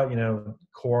take out,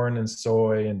 corn and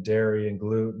soy and dairy and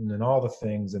gluten and all the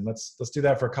things, and let's do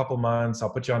that for a couple months. I'll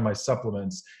put you on my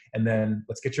supplements, and then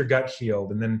let's get your gut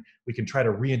healed, and then we can try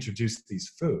to reintroduce these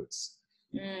foods.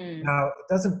 mm. Now,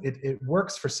 it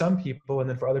works for some people, and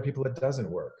then for other people, it doesn't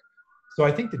work. So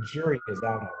I think the jury is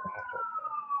out on that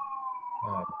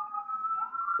whole thing.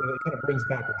 So it kind of brings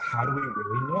back, well, how do we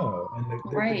really know? And the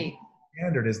Right.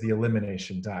 standard is the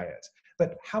elimination diet.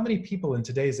 But how many people in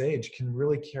today's age can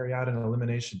really carry out an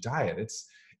elimination diet?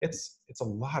 It's a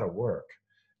lot of work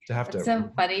to have That's to.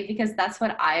 so funny because that's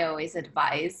what I always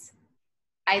advise.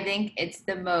 I think it's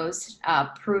the most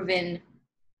proven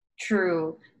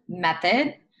true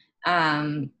method,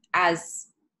 as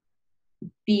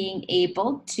being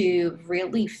able to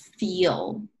really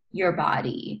feel your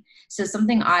body. So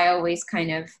something I always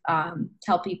kind of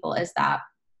tell people is that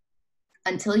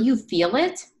until you feel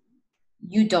it,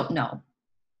 you don't know.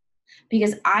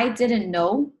 Because I didn't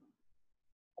know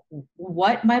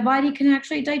what my body can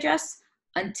actually digest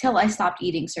until I stopped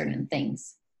eating certain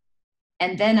things.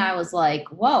 And then I was like,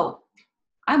 whoa,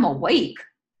 I'm awake.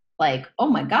 Like, oh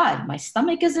my God, my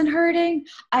stomach isn't hurting.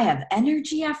 I have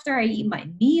energy after I eat my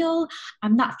meal.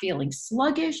 I'm not feeling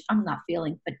sluggish. I'm not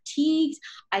feeling fatigued.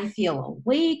 I feel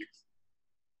awake.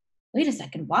 Wait a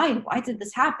second, why? Why did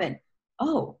this happen?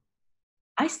 Oh,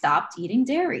 I stopped eating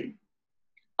dairy.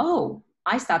 Oh,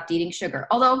 I stopped eating sugar.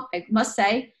 Although I must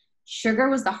say, sugar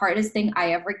was the hardest thing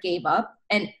I ever gave up.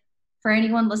 And for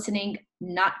anyone listening,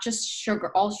 not just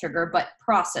sugar, all sugar, but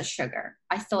processed sugar.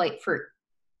 I still like fruit.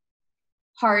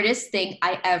 Hardest thing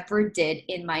I ever did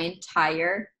in my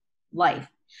entire life.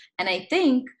 And I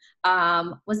think,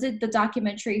 was it the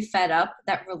documentary Fed Up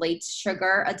that relates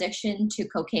sugar addiction to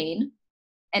cocaine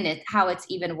and how it's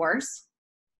even worse?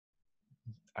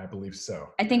 I believe so.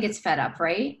 I think it's Fed Up,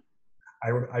 right?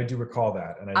 I do recall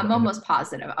that, and I'm I know. almost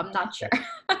positive. I'm not sure.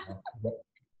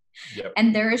 Yep.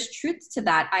 And there is truth to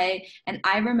that.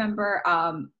 I remember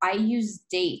I used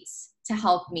dates to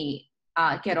help me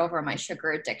get over my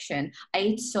sugar addiction. I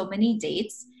ate so many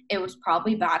dates. it was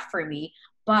probably bad for me,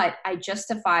 but I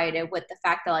justified it with the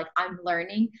fact that like I'm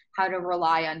learning how to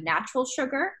rely on natural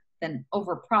sugar than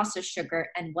over processed sugar.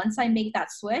 And once I make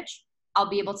that switch, I'll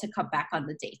be able to cut back on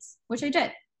the dates, which I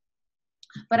did.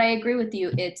 But I agree with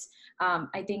you. It's,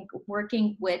 I think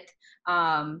working with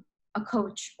a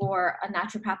coach or a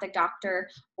naturopathic doctor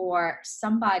or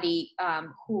somebody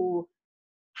who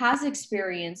has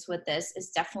experience with this is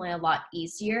definitely a lot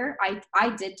easier. I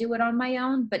did do it on my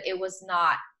own, but it was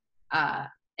not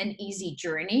an easy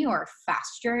journey or a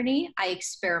fast journey. I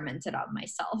experimented on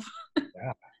myself.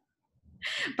 Yeah.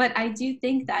 But I do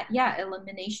think that, yeah,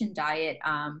 elimination diet.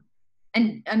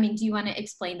 And I mean, do you want to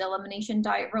explain the elimination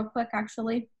diet real quick,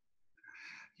 actually?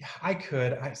 Yeah, I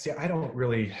could. I don't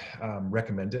really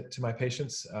recommend it to my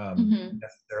patients Mm-hmm.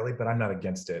 necessarily, but I'm not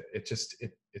against it. It's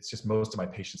just most of my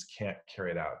patients can't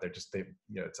carry it out.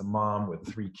 It's a mom with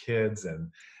 3 kids, and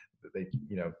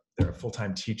they're a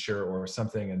full-time teacher or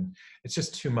something, and it's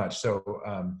just too much. So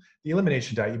the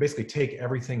elimination diet, you basically take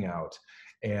everything out,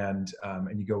 and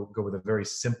you go with a very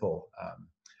simple,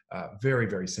 very,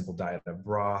 very simple diet of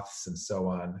broths and so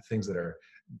on, things that are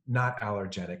not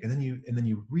allergenic, and then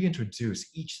you reintroduce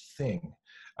each thing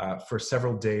for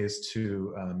several days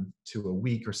to a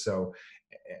week or so,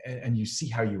 and you see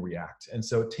how you react. And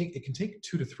so it can take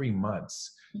 2 to 3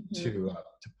 months Mm-hmm.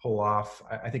 to pull off.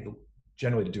 I think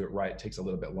generally to do it right, it takes a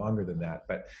little bit longer than that,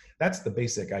 but that's the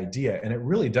basic idea, and it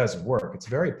really does work. It's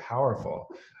very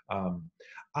powerful.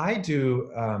 I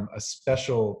do a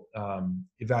special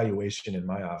evaluation in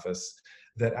my office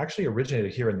that actually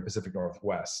originated here in the Pacific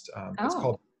Northwest. It's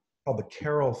Oh. called the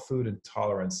Carroll Food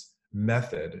Intolerance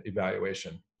Method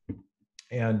Evaluation.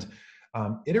 And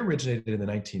it originated in the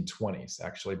 1920s,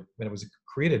 actually, and it was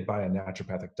created by a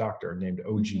naturopathic doctor named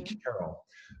O.G. Mm-hmm. Carroll,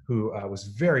 who was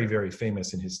very, very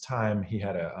famous in his time. He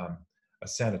had a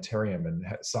sanitarium and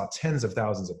saw tens of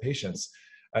thousands of patients.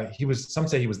 Some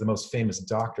say he was the most famous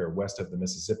doctor west of the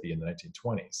Mississippi in the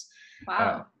 1920s.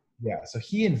 Wow. Yeah, so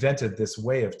he invented this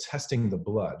way of testing the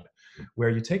blood, where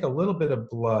you take a little bit of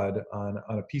blood on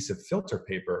a piece of filter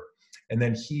paper, and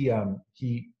then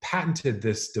he patented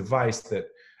this device that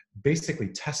basically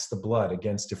tests the blood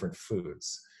against different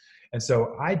foods. And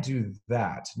so I do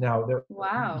that. Now,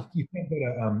 Wow. you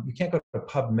can't go to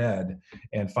PubMed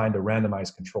and find a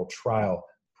randomized controlled trial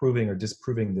proving or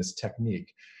disproving this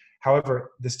technique.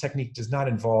 However, this technique does not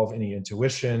involve any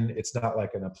intuition. It's not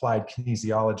like an applied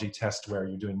kinesiology test where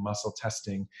you're doing muscle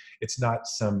testing. It's not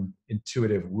some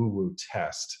intuitive woo-woo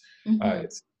test. Mm-hmm.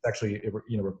 It's actually,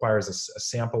 requires a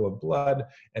sample of blood,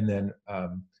 and then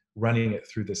running it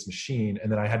through this machine.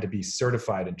 And then I had to be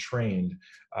certified and trained,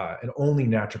 and only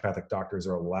naturopathic doctors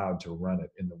are allowed to run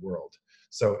it in the world.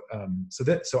 So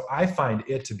I find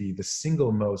it to be the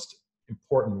single most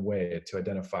important way to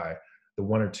identify the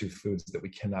 1 or 2 foods that we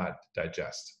cannot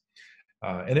digest.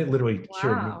 And it literally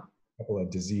cured me Wow. a couple of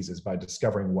diseases by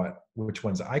discovering which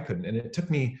ones I couldn't. And it took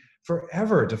me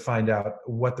forever to find out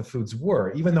what the foods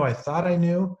were, even though I thought I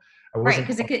knew. I Right. wasn't.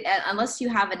 Because it could, unless you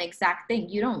have an exact thing,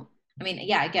 you don't, I mean,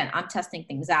 yeah, again, I'm testing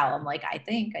things out. I'm like, I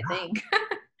think,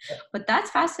 but that's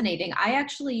fascinating. I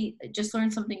actually just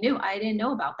learned something new. I didn't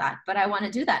know about that, but I want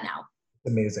to do that now.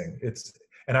 Amazing.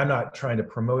 And I'm not trying to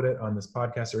promote it on this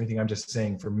podcast or anything. I'm just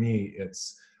saying, for me,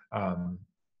 it's an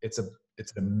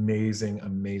amazing,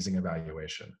 amazing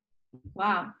evaluation.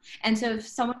 Wow. And so if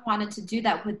someone wanted to do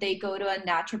that, would they go to a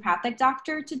naturopathic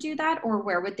doctor to do that, or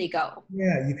where would they go?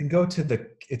 Yeah, you can go to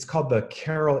it's called the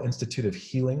Carroll Institute of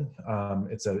Healing.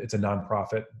 It's a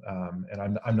nonprofit,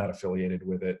 and I'm not affiliated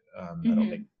with it. I don't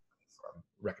make from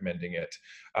recommending it,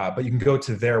 but you can go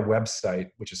to their website,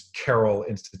 which is Carroll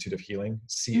Institute of Healing,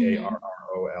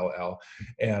 Carroll,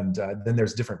 and then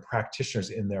there's different practitioners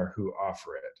in there who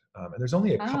offer it, and there's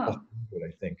only a couple hundred,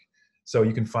 I think. So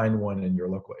you can find one in your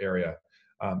local area.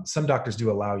 Some doctors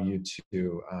do allow you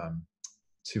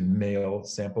to mail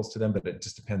samples to them, but it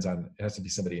just depends it has to be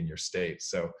somebody in your state.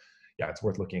 So yeah, it's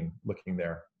worth looking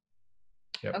there.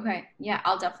 Yep. Okay. Yeah,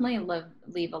 I'll definitely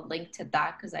leave a link to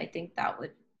that, because I think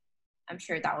I'm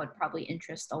sure that would probably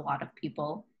interest a lot of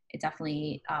people. It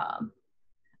definitely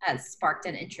has sparked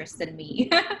an interest in me.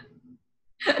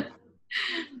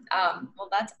 Well,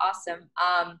 that's awesome.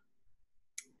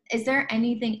 Is there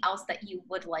anything else that you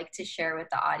would like to share with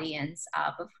the audience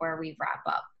before we wrap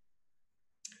up?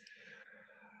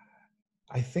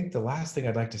 I think the last thing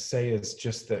I'd like to say is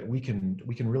just that we can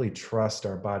really trust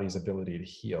our body's ability to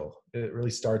heal. It really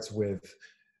starts with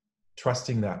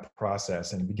trusting that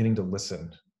process and beginning to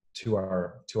listen to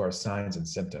our signs and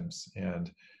symptoms,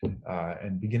 and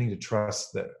beginning to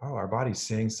trust that, our body's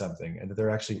saying something, and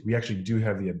that we actually do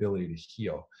have the ability to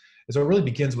heal. And so it really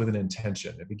begins with an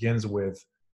intention. It begins with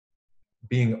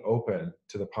being open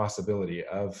to the possibility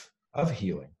of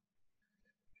healing.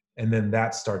 And then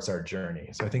that starts our journey.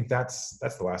 So I think that's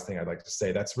the last thing I'd like to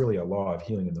say. That's really a law of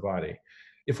healing in the body.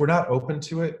 If we're not open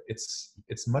to it,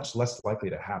 it's much less likely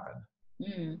to happen.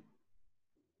 Mm.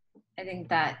 I think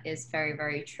that is very,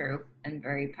 very true and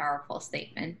very powerful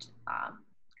statement.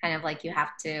 Kind of like you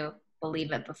have to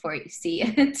believe it before you see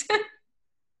it.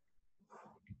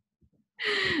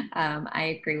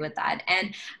 I agree with that.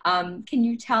 And can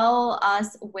you tell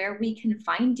us where we can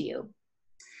find you?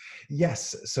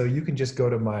 Yes. So you can just go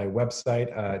to my website.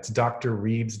 It's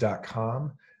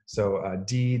drreebs.com. So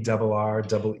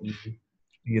DRREE,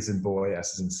 B as in boy,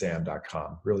 S as in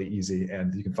Sam.com. Really easy.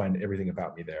 And you can find everything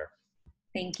about me there.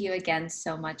 Thank you again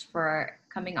so much for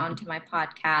coming on to my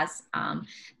podcast.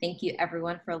 Thank you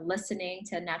everyone for listening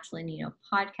to Naturally Nino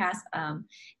podcast,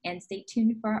 and stay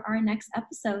tuned for our next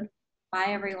episode.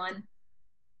 Bye everyone.